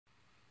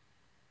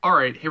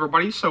Alright, hey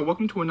everybody, so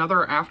welcome to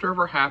another After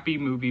Ever Happy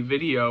movie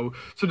video.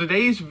 So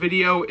today's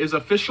video is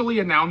officially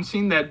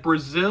announcing that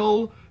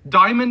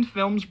Diamond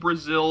Films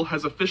Brazil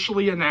has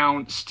officially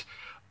announced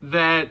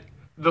that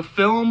the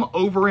film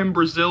over in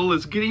Brazil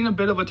is getting a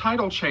bit of a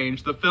title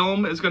change. The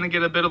film is going to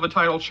get a bit of a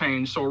title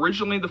change. So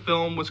originally the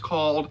film was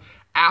called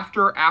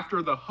After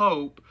the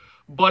Hope,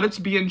 but it's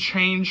being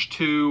changed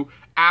to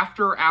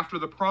After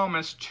the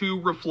Promise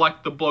to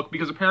reflect the book,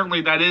 because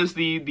apparently that is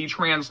the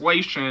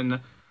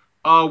translation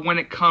when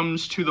it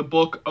comes to the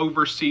book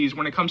overseas.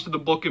 When it comes to the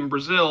book in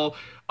Brazil,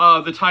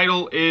 the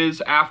title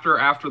is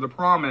After the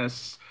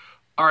Promise.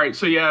 Alright,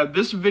 so yeah,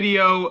 this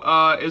video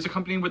is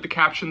accompanied with the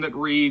caption that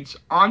reads,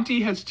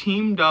 Auntie has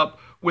teamed up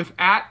with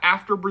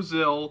After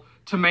Brazil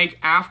to make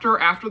After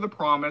the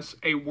Promise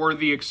a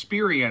worthy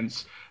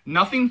experience.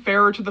 Nothing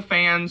fairer to the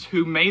fans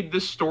who made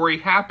this story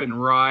happen,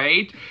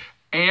 right?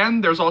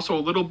 And there's also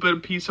a little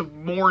bit piece of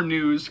more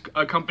news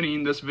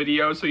accompanying this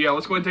video. So yeah,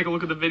 let's go ahead and take a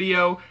look at the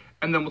video,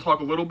 and then we'll talk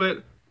a little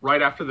bit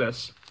right after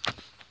this.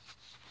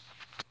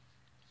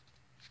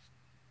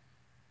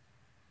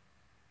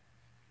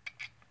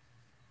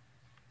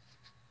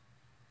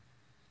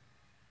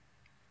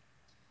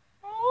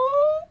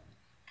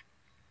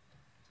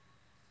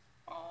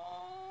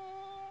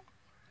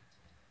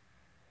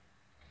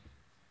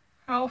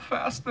 How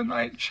fast the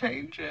night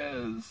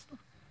changes.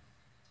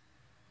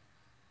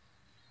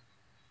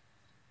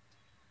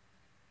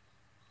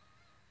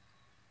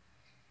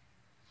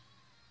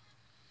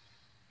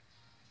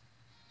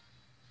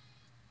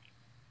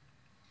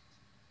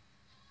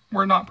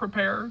 We're not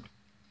prepared.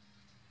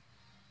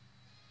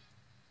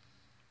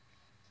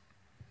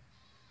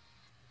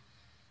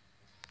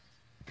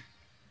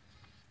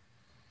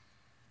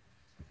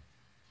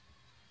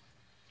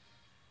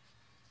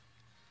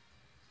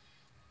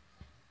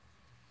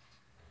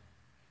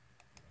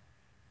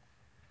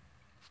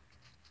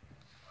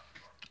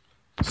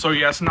 So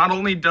yes, not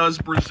only does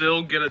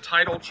Brazil get a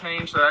title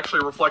change that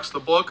actually reflects the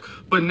book,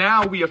 but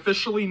now we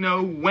officially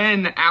know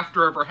when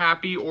After Ever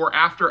Happy or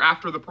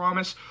After the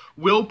Promise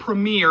will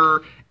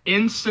premiere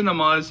in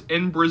cinemas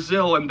in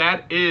Brazil, and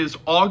that is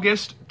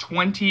August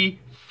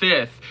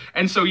 25th.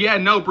 And so yeah,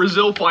 no,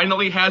 Brazil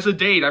finally has a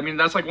date. I mean,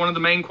 that's like one of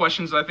the main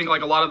questions that I think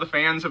like a lot of the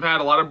fans have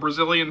had, a lot of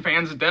Brazilian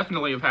fans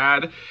definitely have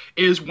had,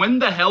 is when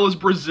the hell is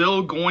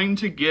Brazil going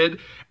to get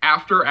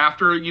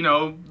after you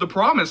know, the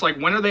Promise? Like,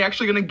 when are they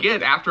actually going to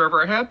get After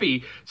Ever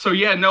Happy? So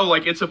yeah, no,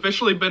 like, it's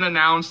officially been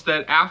announced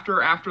that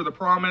After the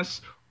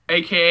Promise,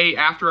 aka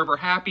After Ever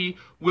Happy,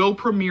 will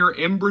premiere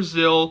in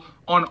Brazil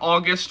on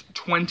August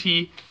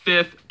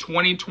 25th,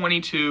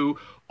 2022,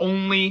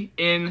 only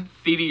in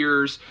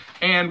theaters.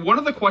 And one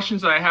of the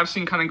questions that I have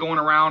seen kind of going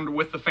around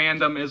with the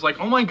fandom is like,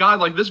 oh my god,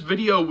 like, this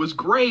video was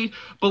great,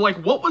 but like,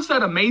 what was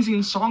that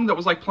amazing song that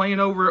was like playing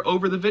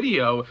over the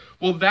video?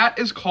 Well, that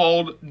is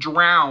called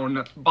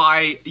Drown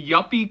by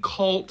Yuppie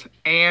Cult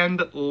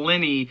and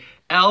Linny,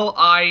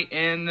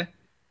 Liney.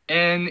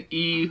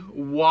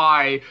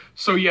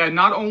 So yeah,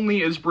 not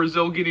only is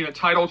Brazil getting a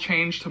title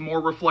change to more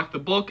reflect the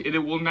book, it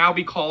will now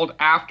be called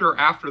After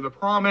the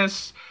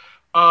Promise.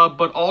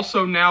 But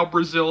also now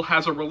Brazil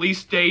has a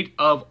release date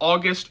of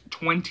August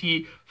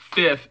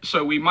 25th.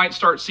 So we might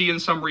start seeing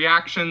some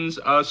reactions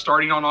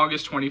starting on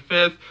August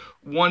 25th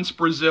once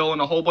Brazil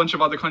and a whole bunch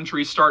of other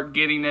countries start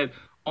getting it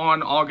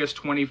on August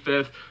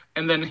 25th.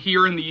 And then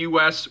here in the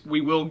US,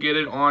 we will get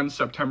it on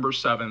September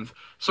 7th.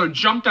 So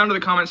jump down to the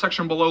comment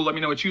section below. Let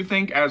me know what you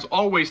think. As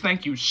always,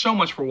 thank you so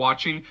much for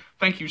watching.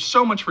 Thank you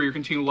so much for your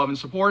continued love and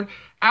support.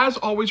 As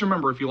always,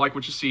 remember, if you like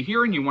what you see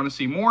here and you want to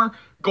see more,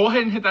 go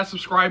ahead and hit that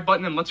subscribe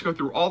button, and let's go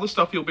through all the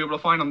stuff you'll be able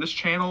to find on this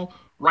channel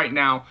right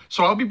now.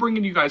 So I'll be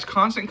bringing you guys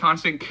constant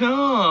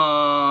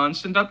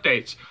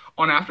updates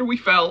on After We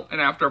Fell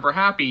and After Ever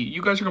Happy.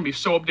 You guys are going to be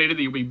so updated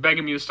that you'll be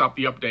begging me to stop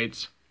the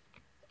updates.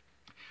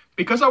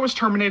 Because I was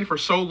terminated for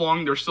so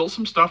long, there's still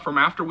some stuff from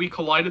After We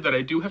Collided that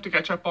I do have to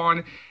catch up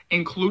on,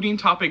 including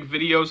topic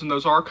videos, and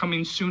those are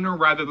coming sooner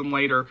rather than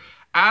later.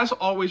 As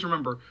always,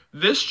 remember,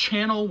 this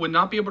channel would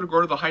not be able to grow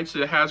to the heights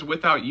that it has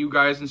without you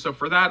guys, and so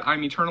for that,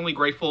 I'm eternally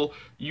grateful.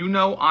 You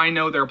know, I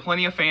know, there are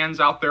plenty of fans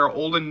out there,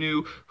 old and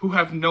new, who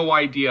have no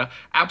idea,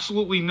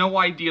 absolutely no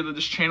idea that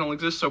this channel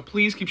exists, so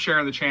please keep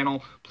sharing the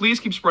channel. Please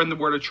keep spreading the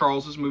word of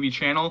Charles's movie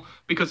channel,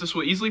 because this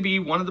will easily be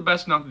one of the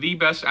best, not the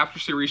best, After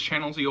Series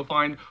channels that you'll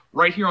find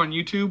right here on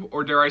YouTube,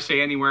 or dare I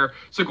say anywhere.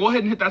 So go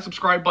ahead and hit that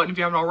subscribe button if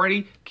you haven't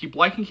already. Keep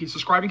liking, keep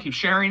subscribing, keep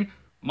sharing.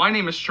 My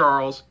name is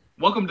Charles.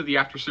 Welcome to the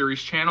After Series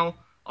channel.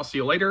 I'll see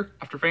you later,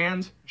 After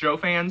fans, Joe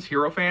fans,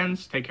 Hero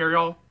fans. Take care,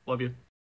 y'all. Love you.